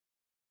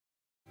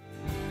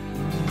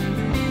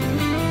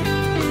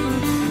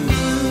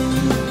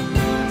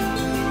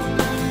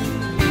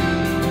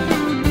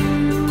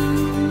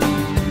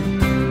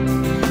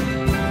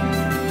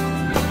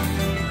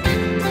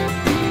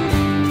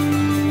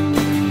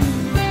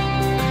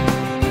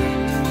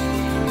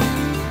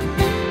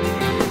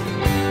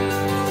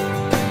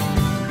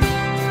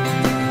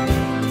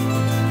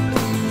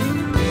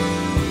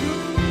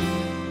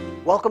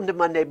Welcome to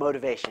Monday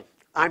Motivation.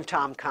 I'm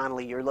Tom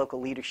Connolly, your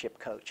local leadership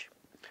coach.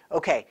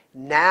 Okay,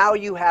 now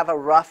you have a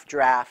rough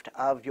draft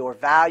of your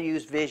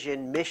values,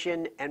 vision,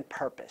 mission, and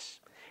purpose.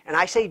 And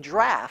I say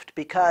draft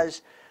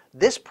because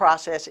this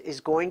process is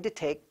going to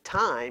take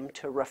time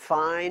to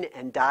refine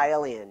and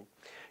dial in.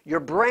 Your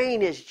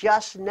brain is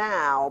just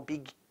now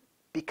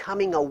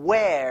becoming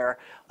aware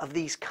of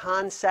these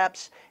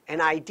concepts and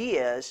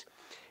ideas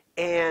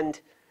and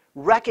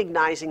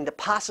recognizing the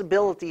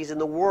possibilities in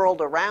the world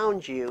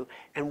around you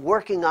and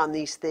working on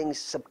these things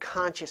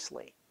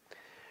subconsciously.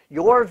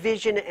 Your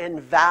vision and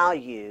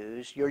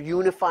values, your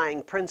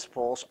unifying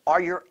principles,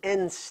 are your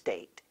end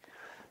state,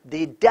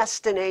 the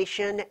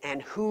destination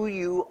and who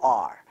you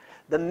are.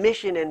 The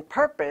mission and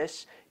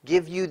purpose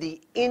give you the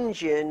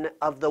engine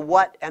of the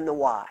what and the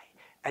why.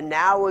 And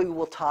now we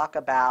will talk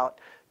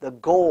about the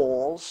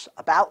goals,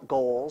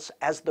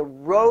 as the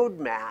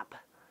roadmap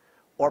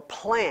or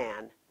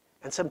plan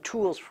and some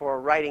tools for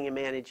writing and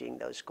managing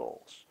those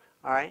goals.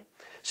 All right?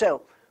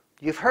 So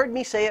you've heard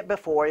me say it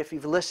before if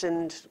you've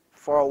listened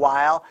for a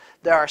while.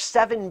 There are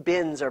 7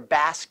 bins or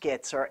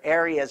baskets or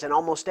areas in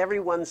almost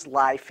everyone's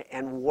life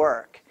and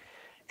work.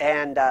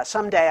 And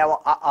someday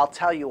I'll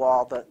tell you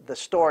all the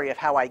story of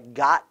how I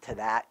got to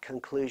that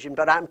conclusion.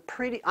 But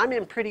I'm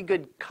in pretty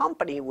good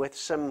company with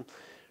some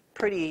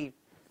pretty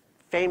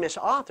famous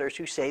authors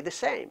who say the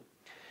same.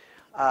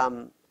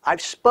 I've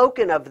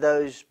spoken of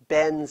those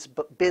bins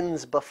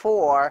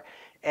before,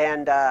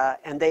 and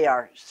they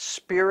are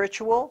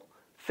spiritual,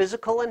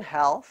 physical and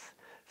health,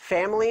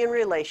 family and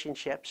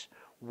relationships,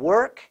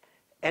 work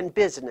and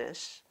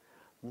business,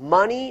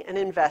 money and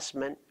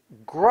investment,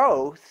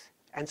 growth,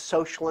 and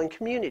social and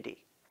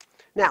community.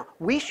 Now,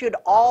 we should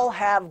all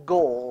have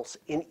goals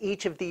in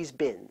each of these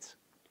bins.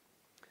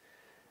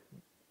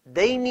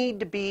 They need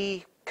to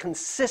be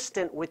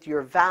consistent with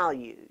your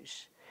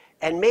values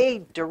and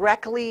may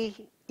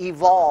directly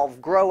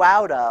grow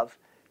out of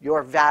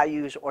your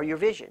values or your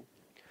vision.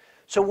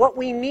 So what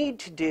we need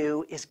to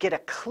do is get a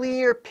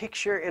clear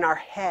picture in our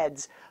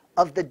heads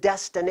of the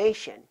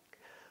destination.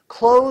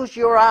 Close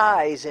your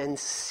eyes and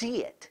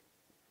see it.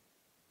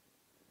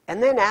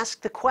 And then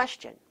ask the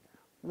question,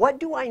 what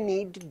do I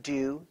need to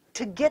do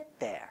to get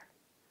there?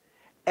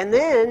 And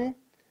then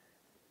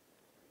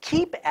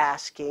keep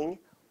asking,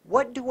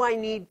 what do I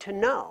need to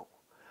know?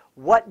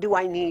 What do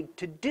I need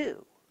to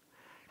do?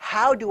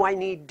 How do I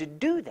need to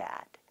do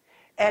that?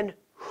 And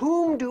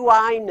whom do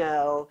I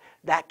know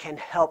that can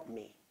help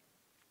me?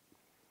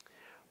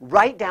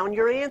 Write down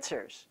your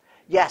answers.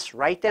 Yes,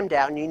 write them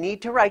down. You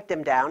need to write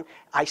them down.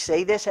 I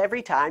say this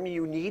every time.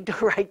 You need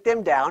to write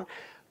them down.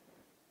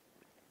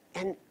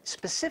 And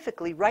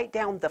specifically, write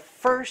down the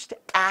first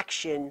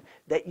action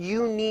that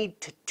you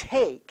need to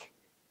take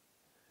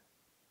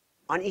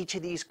on each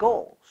of these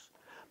goals.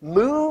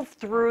 Move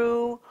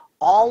through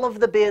all of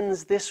the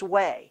bins this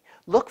way.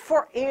 Look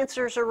for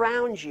answers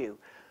around you.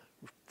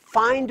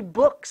 Find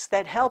books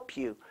that help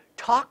you.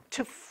 Talk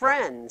to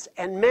friends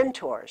and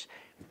mentors.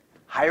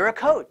 Hire a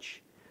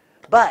coach.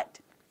 But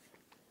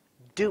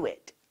do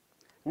it.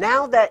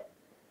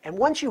 And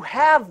once you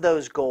have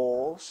those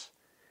goals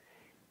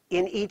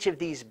in each of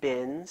these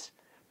bins,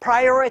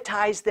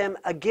 prioritize them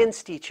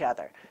against each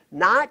other.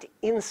 Not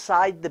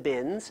inside the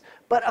bins,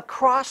 but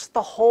across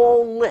the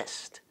whole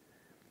list.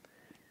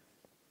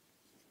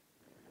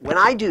 When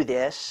I do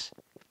this,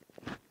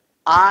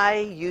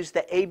 I use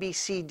the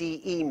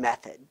ABCDE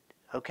method,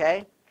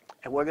 okay?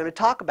 And we're going to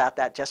talk about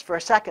that just for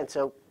a second,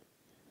 so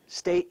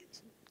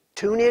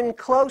tune in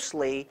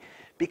closely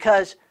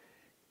because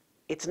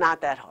it's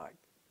not that hard.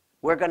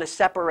 We're going to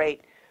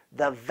separate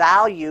the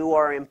value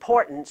or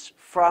importance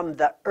from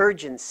the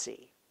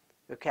urgency,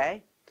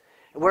 okay?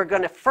 And we're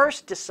going to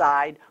first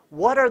decide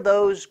what are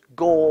those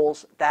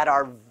goals that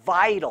are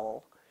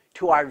vital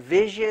to our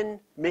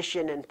vision,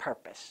 mission, and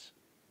purpose.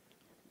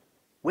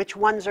 Which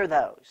ones are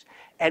those?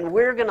 And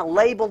we're going to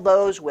label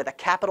those with a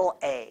capital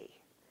A.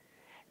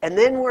 And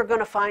then we're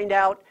going to find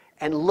out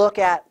and look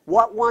at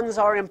what ones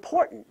are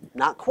important.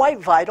 Not quite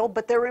vital,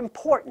 but they're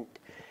important.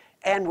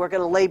 And we're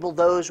going to label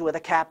those with a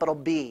capital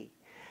B.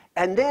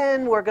 And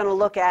then we're going to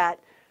look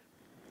at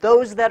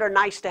those that are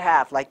nice to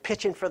have, like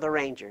pitching for the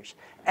Rangers.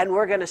 And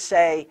we're going to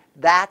say,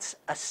 that's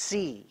a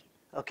C,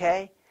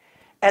 okay?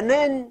 And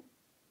then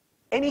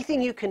anything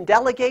you can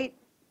delegate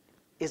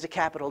is a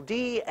capital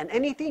D, and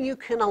anything you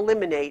can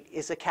eliminate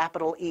is a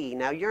capital E.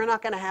 Now, you're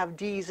not going to have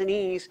D's and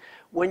E's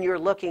when you're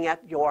looking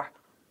at your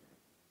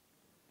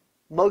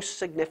most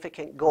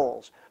significant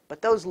goals.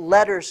 But those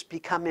letters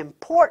become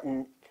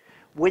important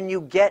when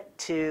you get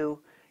to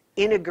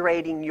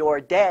integrating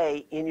your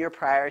day in your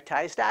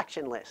prioritized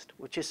action list,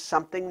 which is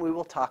something we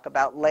will talk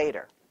about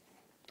later.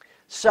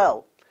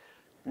 So,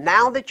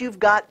 now that you've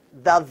got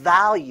the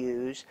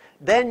values,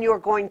 then you're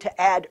going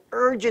to add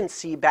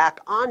urgency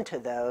back onto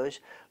those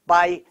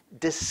by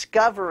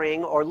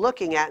discovering or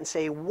looking at and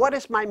say, what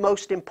is my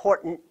most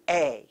important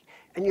A?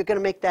 And you're going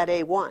to make that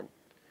A1.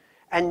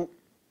 And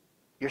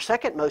your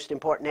second most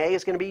important A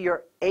is going to be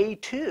your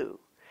A2.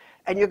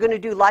 And you're going to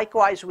do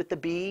likewise with the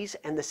B's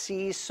and the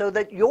C's so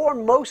that your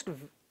most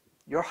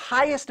Your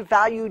highest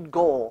valued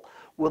goal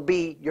will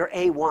be your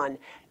A1,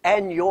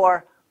 and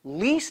your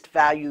least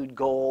valued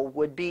goal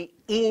would be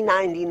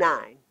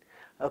E99.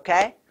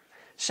 Okay?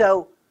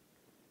 So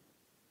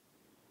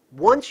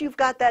once you've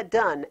got that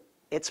done,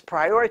 it's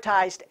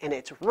prioritized and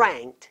it's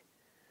ranked,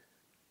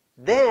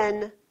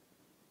 then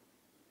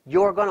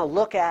you're going to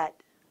look at,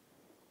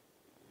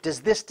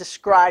 does this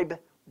describe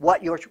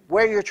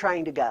where you're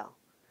trying to go?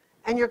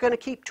 And you're going to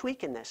keep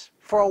tweaking this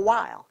for a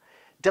while.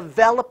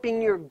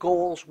 Developing your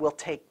goals will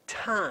take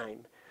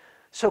time.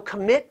 So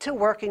commit to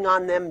working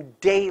on them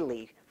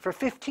daily for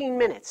 15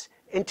 minutes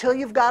until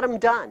you've got them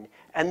done,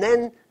 and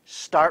then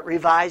start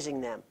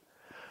revising them.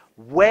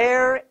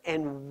 Where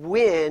and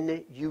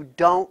when you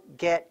don't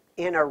get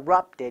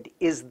interrupted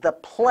is the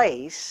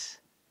place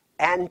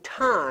and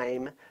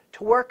time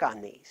to work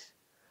on these.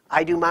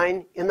 I do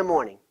mine in the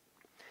morning.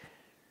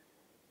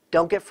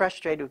 Don't get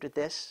frustrated with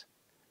this.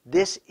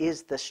 This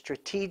is the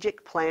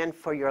strategic plan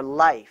for your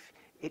life.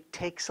 It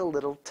takes a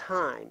little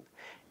time,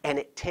 and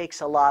it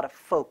takes a lot of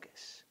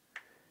focus.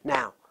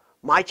 Now,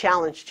 my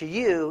challenge to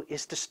you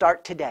is to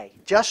start today.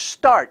 Just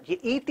start. You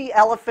eat the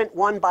elephant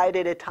one bite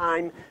at a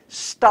time.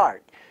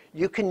 Start.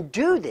 You can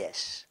do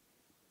this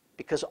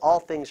because all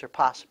things are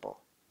possible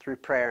through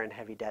prayer and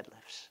heavy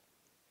deadlifts.